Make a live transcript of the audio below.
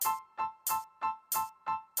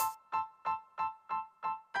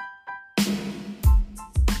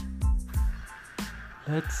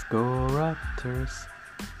Let's go Raptors.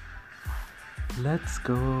 Let's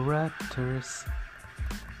go Raptors.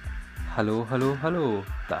 Hello.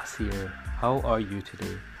 Das here. How are you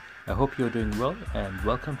today? I hope you're doing well and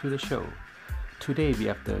welcome to the show. Today we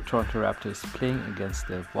have the Toronto Raptors playing against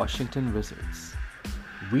the Washington Wizards.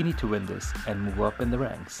 We need to win this and move up in the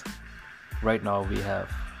ranks. Right now we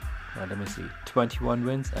have, 21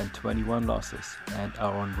 wins and 21 losses and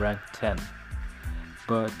are on rank 10.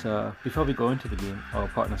 But before we go into the game, our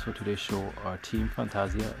partners for today's show are Team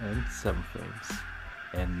Fantasia and 7 Frames.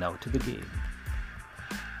 And now to the game.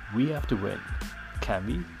 We have to win. Can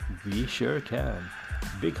we? We sure can.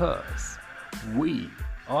 Because we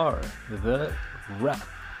are the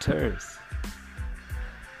Raptors.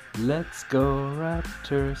 Let's go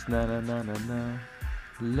Raptors. Na.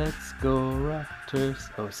 Let's go Raptors.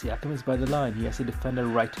 Oh, Siakam is by the line. He has a defender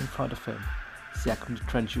right in front of him. Siakam to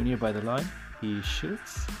Trent Jr. by the line. He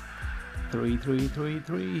shoots. 3.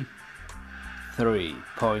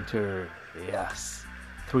 3-pointer. Yes.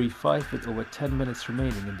 3-5 with over 10 minutes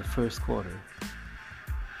remaining in the first quarter.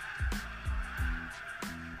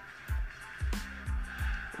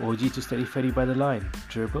 OG to Steady Freddy by the line.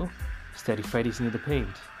 Dribble. Steady Freddy's near the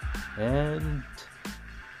paint. And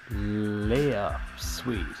layup.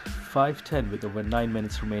 Sweet. 5-10 with over 9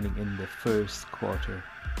 minutes remaining in the first quarter.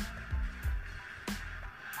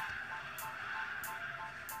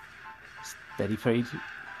 Steady Freddy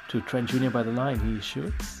to Trent Jr. by the line. He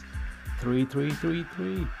shoots. 3.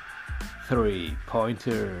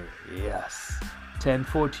 3-pointer. Yes.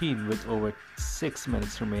 10-14 with over 6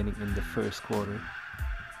 minutes remaining in the first quarter.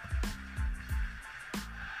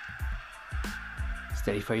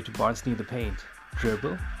 Steady Freddy to Barnes near the paint.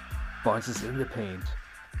 Dribble. Barnes is in the paint.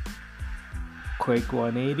 Quick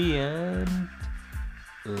 180 and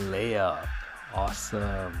layup.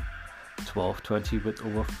 Awesome. 12-20 with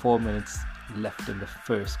over 4 minutes left in the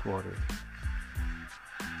first quarter.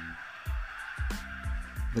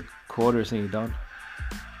 The quarter is nearly done.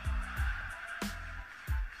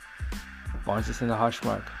 Barnes is in the hash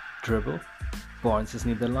mark. Dribble. Barnes is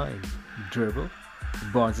near the line. Dribble.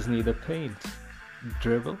 Barnes is near the paint.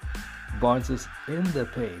 Dribble. Barnes is in the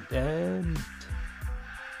paint and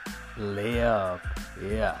layup.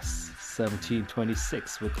 Yes.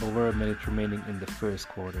 17-26 with over a minute remaining in the first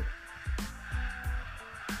quarter.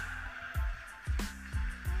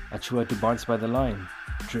 Achua to Barnes by the line.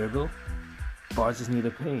 Dribble. Barnes is near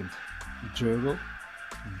the paint. Dribble.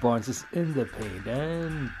 Barnes is in the paint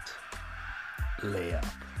and layup.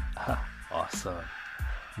 Awesome.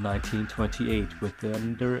 19-28 with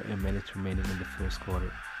under a minute remaining in the first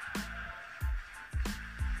quarter.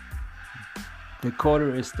 The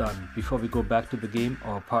quarter is done. Before we go back to the game,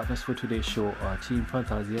 our partners for today's show are Team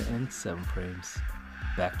Fantasia and 7 Frames.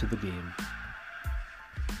 Back to the game.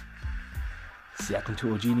 Siakam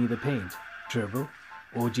to OG near the paint. Dribble.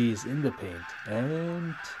 OG is in the paint.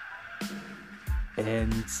 And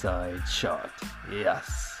inside shot.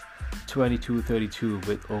 Yes. 22-32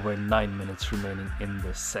 with over 9 minutes remaining in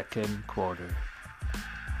the second quarter.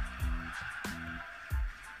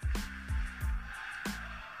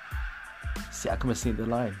 Siakam is near the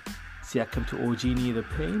line. Siakam to OG near the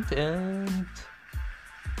paint and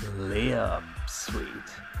layup. Sweet.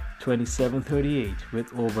 27-38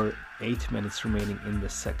 with over 8 minutes remaining in the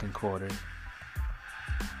second quarter.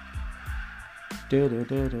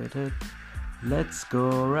 Let's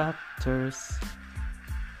go Raptors.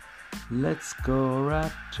 Let's go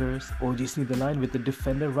Raptors. OG's near the line with the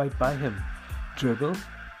defender right by him. Dribble.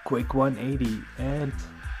 Quick 180 and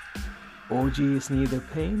OG is near the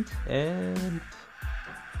paint and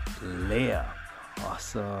layup.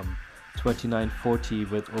 Awesome. 29-40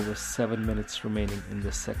 with over 7 minutes remaining in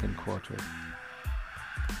the second quarter.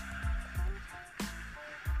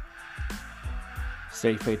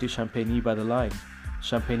 Steady Freddy to Champagny by the line.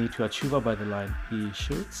 Champagny to Achuva by the line. He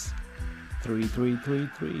shoots. 3.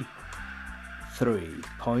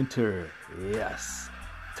 3-pointer. Yes.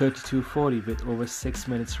 32-40 with over 6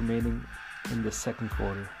 minutes remaining in the second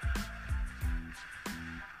quarter.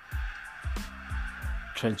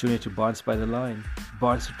 Trent Jr. to Barnes by the line.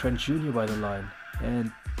 Barnes to Trent Jr. by the line.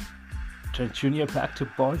 And Trent Jr. back to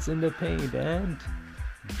Barnes in the paint. And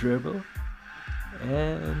dribble.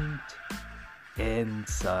 And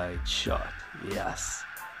inside shot. Yes.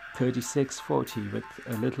 36-40 with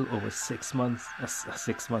a little over 6 minutes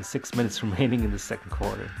remaining in the second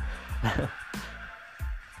quarter.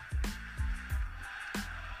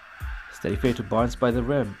 Steady fade to Barnes by the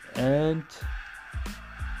rim. And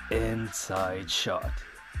inside shot.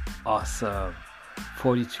 Awesome.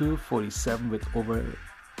 42-47 with a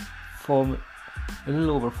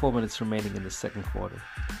little over 4 minutes remaining in the second quarter.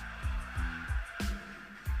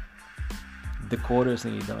 The quarter is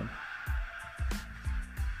nearly done.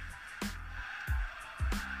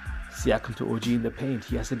 Siakam to OG in the paint.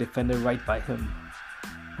 He has a defender right by him.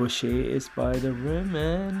 Boucher is by the rim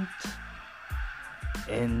and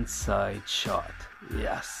inside shot.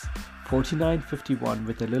 Yes. 49-51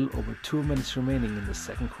 with a little over 2 minutes remaining in the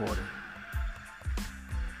second quarter.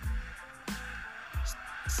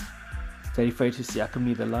 Steady fade to Siakam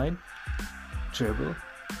near the line. Dribble.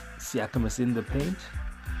 Siakam is in the paint.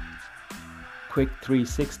 Quick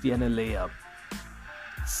 360 and a layup.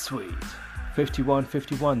 Sweet.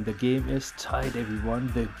 51-51. The game is tied, everyone.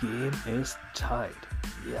 The game is tied.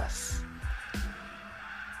 Yes.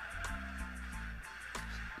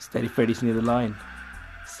 Steady Freddy's near the line.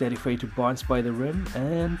 Steady Freddy to Barnes by the rim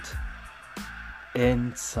and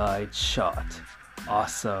inside shot.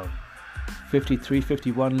 Awesome.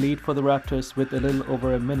 53-51 lead for the Raptors with a little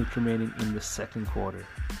over a minute remaining in the second quarter.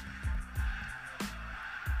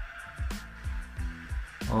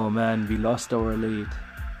 Oh man, we lost our lead.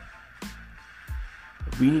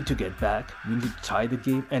 We need to get back. We need to tie the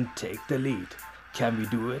game and take the lead. Can we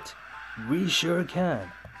do it? We sure can,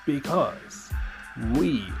 because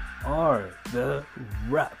we are the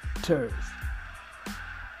Raptors.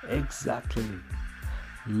 Exactly.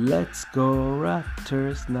 Let's go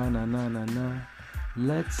Raptors, na na na na na.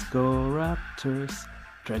 Let's go Raptors.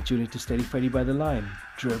 Trent Jr. to Steady Freddy by the line.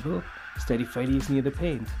 Dribble. Steady Freddy is near the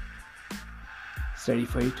paint. Steady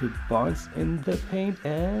Freddy to Barnes in the paint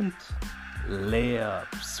and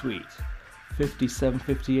layup. Sweet.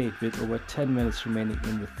 57-58 with over 10 minutes remaining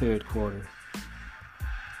in the third quarter.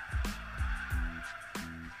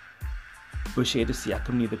 Boucher to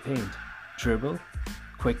Siakam near the paint. Dribble.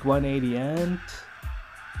 Quick 180 and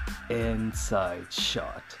inside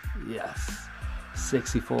shot. Yes.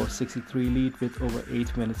 64-63 lead with over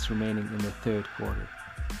 8 minutes remaining in the third quarter.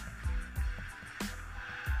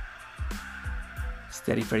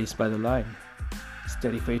 Steady Freddy's by the line.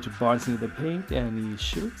 Steady Freddy to Barnes near the paint and he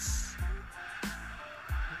shoots.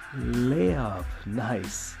 Layup.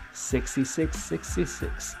 Nice.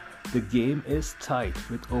 66-66. The game is tight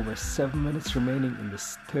with over 7 minutes remaining in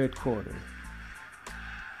this third quarter.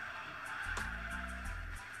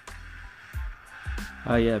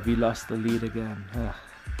 Oh yeah, we lost the lead again.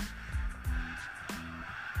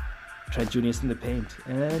 Trent Jr. is in the paint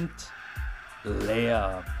and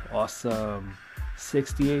layup. Awesome.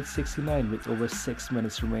 68-69 with over 6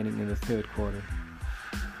 minutes remaining in the third quarter.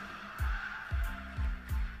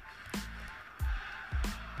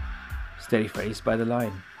 Steady Freddy's by the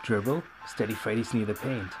line. Dribble. Steady Freddy's near the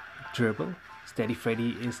paint. Dribble. Steady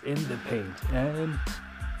Freddy is in the paint and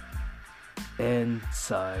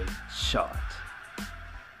inside shot.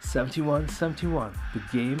 71-71. The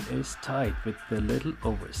game is tied with a little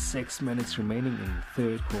over 6 minutes remaining in the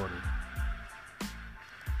third quarter.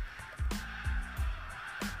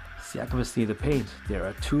 Siakam is near the paint. There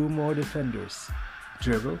are two more defenders.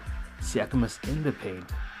 Dribble. Siakam is in the paint.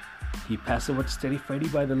 He passes over to Steady Freddy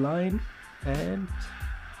by the line and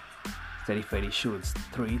Steady Freddy shoots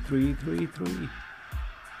 3-3-3-3.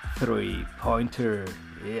 3-pointer.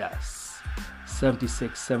 Yes.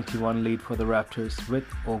 76-71 lead for the Raptors with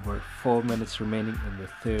over 4 minutes remaining in the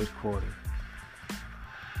third quarter.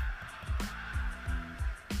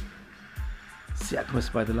 Siakam is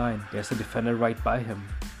by the line. There's a defender right by him.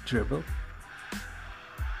 Dribble.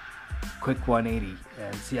 Quick 180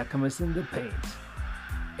 and Siakam is in the paint.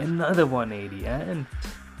 Another 180 and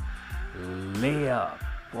layup.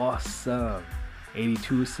 Awesome.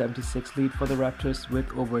 82-76 lead for the Raptors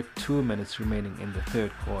with over 2 minutes remaining in the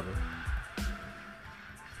third quarter.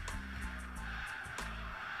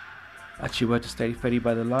 Achiuwa to Steady Freddy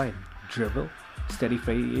by the line. Dribble. Steady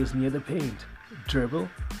Freddy is near the paint. Dribble.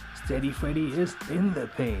 Steady Freddy is in the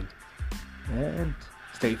paint. And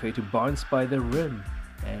Steady Freddy to Barnes by the rim.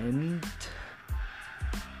 And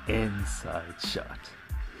inside shot.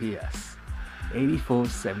 Yes.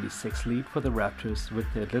 84-76 lead for the Raptors with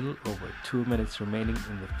a little over 2 minutes remaining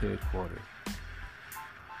in the third quarter.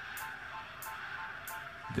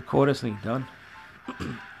 The quarter's nearly done.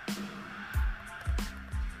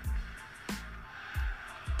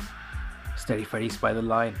 Steady Freddy's by the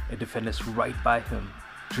line. A defender's right by him.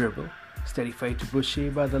 Dribble. Steady Freddy to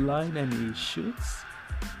Boucher by the line and he shoots.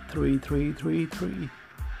 3-3-3-3.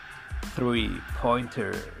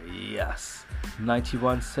 3-pointer. Yes.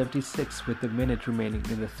 91-76 with a minute remaining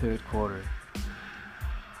in the third quarter.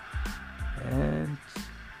 And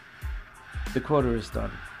the quarter is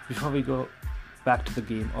done. Before we go back to the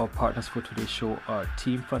game, our partners for today's show are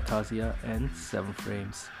Team Fantasia and 7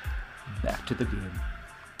 Frames. Back to the game.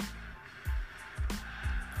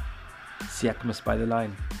 Siakam is by the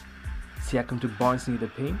line. Siakam to Barnes near the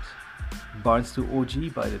paint. Barnes to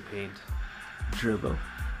OG by the paint. Dribble.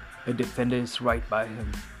 A defender is right by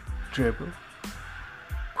him. Dribble.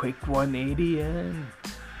 Quick 180 and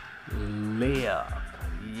layup.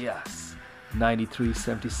 Yes.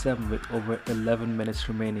 93-77 with over 11 minutes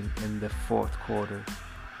remaining in the fourth quarter.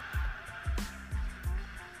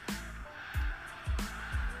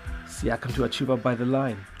 Siakam to Achiuwa by the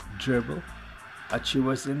line. Dribble.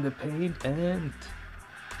 Achiuwa's in the paint and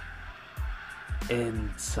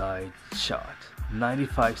inside shot.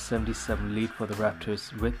 95-77 lead for the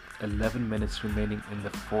Raptors with 11 minutes remaining in the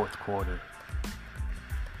fourth quarter.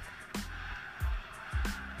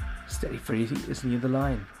 Steady Freddy is near the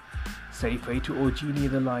line. Steady Freddy to OG near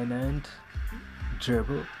the line and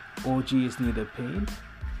dribble. OG is near the paint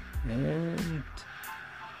and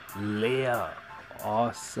layup.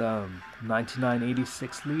 Awesome.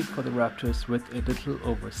 99-86 lead for the Raptors with a little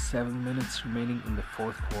over 7 minutes remaining in the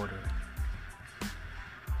fourth quarter.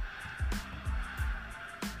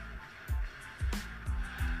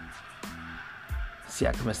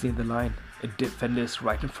 Siakam is near the line. A defender is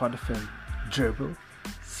right in front of him. Dribble.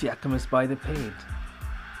 Siakam is by the paint.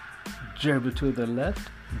 Dribble to the left.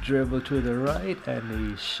 Dribble to the right. And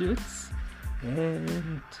he shoots.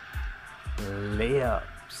 And layup.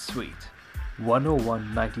 Sweet.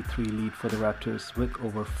 101-93 lead for the Raptors with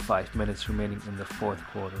over 5 minutes remaining in the fourth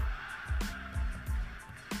quarter.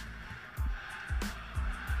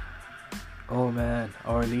 Oh man,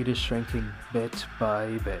 our lead is shrinking bit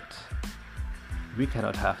by bit. We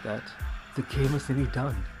cannot have that. The game is nearly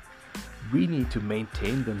done. We need to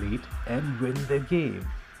maintain the lead and win the game.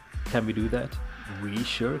 Can we do that? We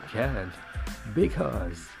sure can.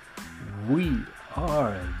 Because we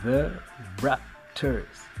are the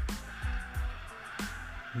Raptors.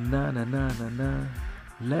 Na na na na na.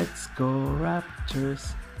 Let's go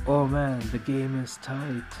Raptors. Oh man, the game is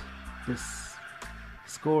tight. This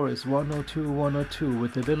score is 102-102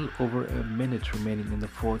 with a little over a minute remaining in the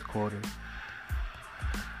fourth quarter.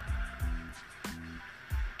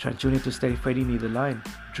 Trent Jr. to Steady Freddy near the line.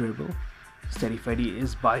 Dribble. Steady Freddy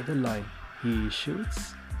is by the line. He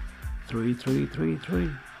shoots.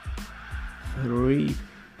 3-3-3-3.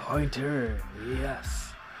 3-pointer.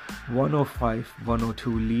 Yes.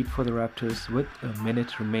 105-102 lead for the Raptors with a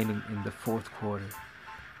minute remaining in the fourth quarter.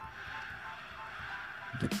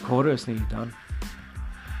 The quarter is nearly done.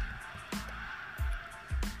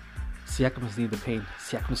 Siakam is near the paint.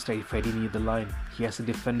 Siakam Steady Freddy near the line. He has a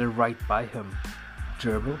defender right by him.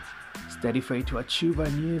 Dribble. Steady Freddy to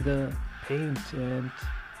Achiuwa near the paint and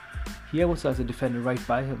he also has a defender right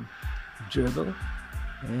by him. Dribble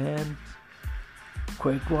and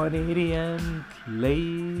quick 180 and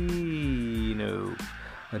no,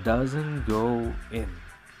 it doesn't go in.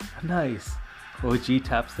 Nice. OG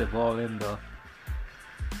taps the ball in though.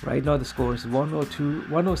 Right now the score is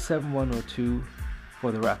 107-102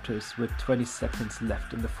 for the Raptors with 20 seconds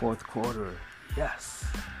left in the fourth quarter. Yes.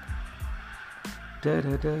 Da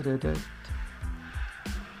da da da da.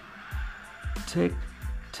 Tick,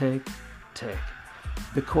 tick, tick.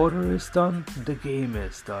 The quarter is done. The game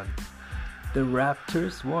is done. The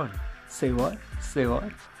Raptors won. Say what? Say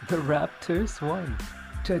what? The Raptors won.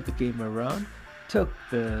 Turned the game around. Took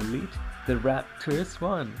the lead. The Raptors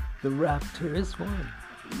won. The Raptors won.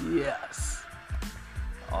 Yes.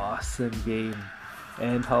 Awesome game.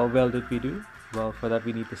 And how well did we do? Well, for that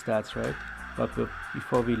we need the stats, right? But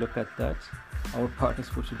before we look at that, our partners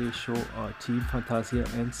for today's show are Team Fantasia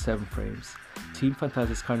and 7 Frames. Team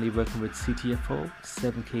Fantasia is currently working with CTFO,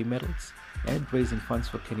 7K medals, and raising funds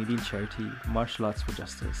for Canadian charity Martial Arts for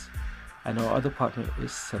Justice. And our other partner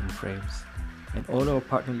is 7 Frames. And all our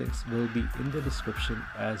partner links will be in the description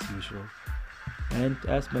as usual. And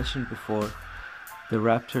as mentioned before, the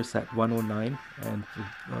Raptors at 109 and the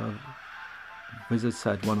Wizards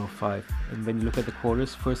at 105. And when you look at the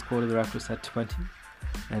quarters, first quarter the Raptors at 20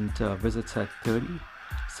 and Wizards at 30.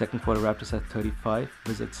 Second quarter Raptors at 35,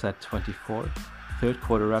 Wizards at 24. Third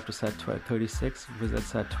quarter Raptors at 36,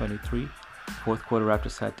 Wizards at 23. Fourth quarter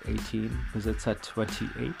Raptors at 18, Wizards at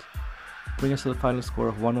 28. Bring us to the final score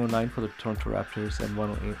of 109 for the Toronto Raptors and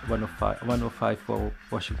 105 for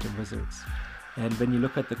Washington Wizards. And when you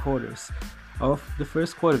look at the quarters, of the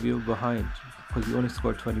first quarter we were behind because we only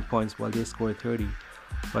scored 20 points while they scored 30.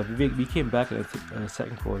 But we came back in the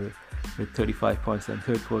second quarter with 35 points and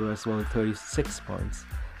third quarter as well with 36 points.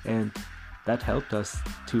 And that helped us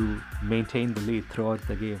to maintain the lead throughout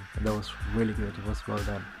the game. And that was really good. It was well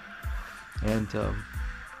done. And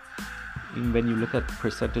when you look at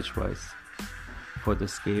percentage-wise for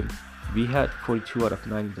this game, we had 42 out of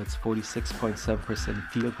 90. That's 46.7%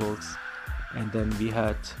 field goals. And then we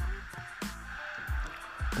had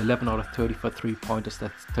 11 out of 30 for 3-pointers,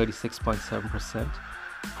 that's 36.7%.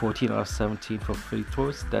 14 out of 17 for free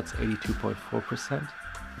throws, that's 82.4%.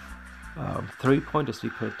 3-pointers we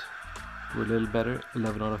could do a little better,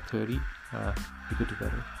 11 out of 30, we could do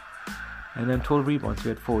better. And then total rebounds, we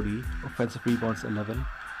had 40, offensive rebounds 11,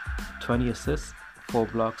 20 assists, 4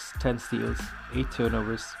 blocks, 10 steals, 8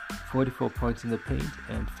 turnovers, 44 points in the paint,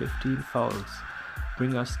 and 15 fouls,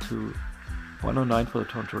 bring us to 109 for the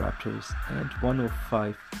Toronto Raptors and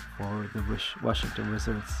 105 for the Washington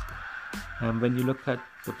Wizards. And when you look at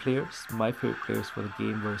the players, my favorite players for the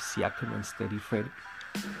game were Siakam and Steady Freddy.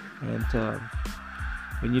 And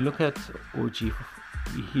when you look at OG,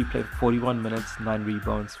 he played 41 minutes, 9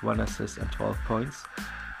 rebounds, 1 assist, and 12 points.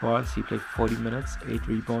 Barnes, he played 40 minutes, 8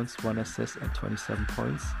 rebounds, 1 assist, and 27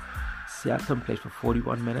 points. Siakam played for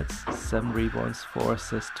 41 minutes, 7 rebounds, 4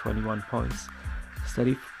 assists, 21 points.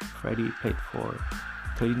 Steady Freddy played for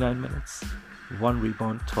 39 minutes, 1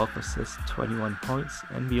 rebound, 12 assists, 21 points.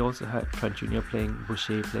 And we also had Trent Jr. playing,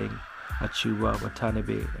 Boucher playing, Achiuwa,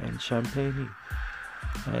 Watanabe, and Champagny.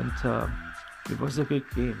 And it was a good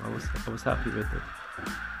game. I was happy with it.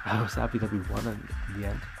 I was happy that we won in the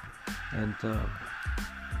end. And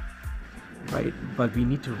right, but we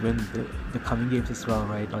need to win the coming games as well,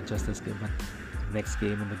 right? Not just this game, but the next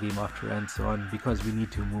game and the game after, and so on, because we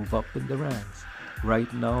need to move up in the ranks.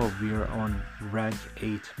 Right now we are on rank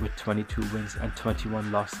 8 with 22 wins and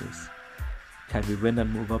 21 losses. Can we win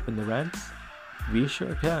and move up in the ranks? We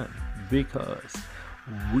sure can, because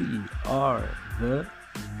we are the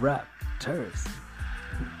Raptors.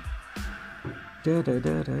 Da, da,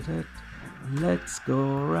 da, da, da. Let's go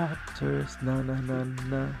Raptors, na na na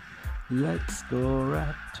na. Let's go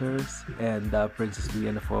Raptors. And that brings us to the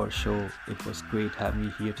end of our show. It was great having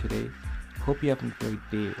you here today. Hope you have a great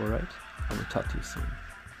day, alright? I will talk to you soon.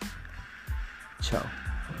 Ciao.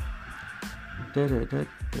 Da, da, da,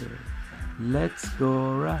 da. Let's go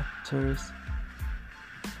Raptors.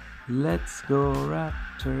 Let's go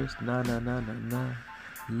Raptors. Na na na na na.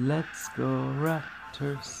 Let's go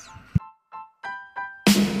Raptors.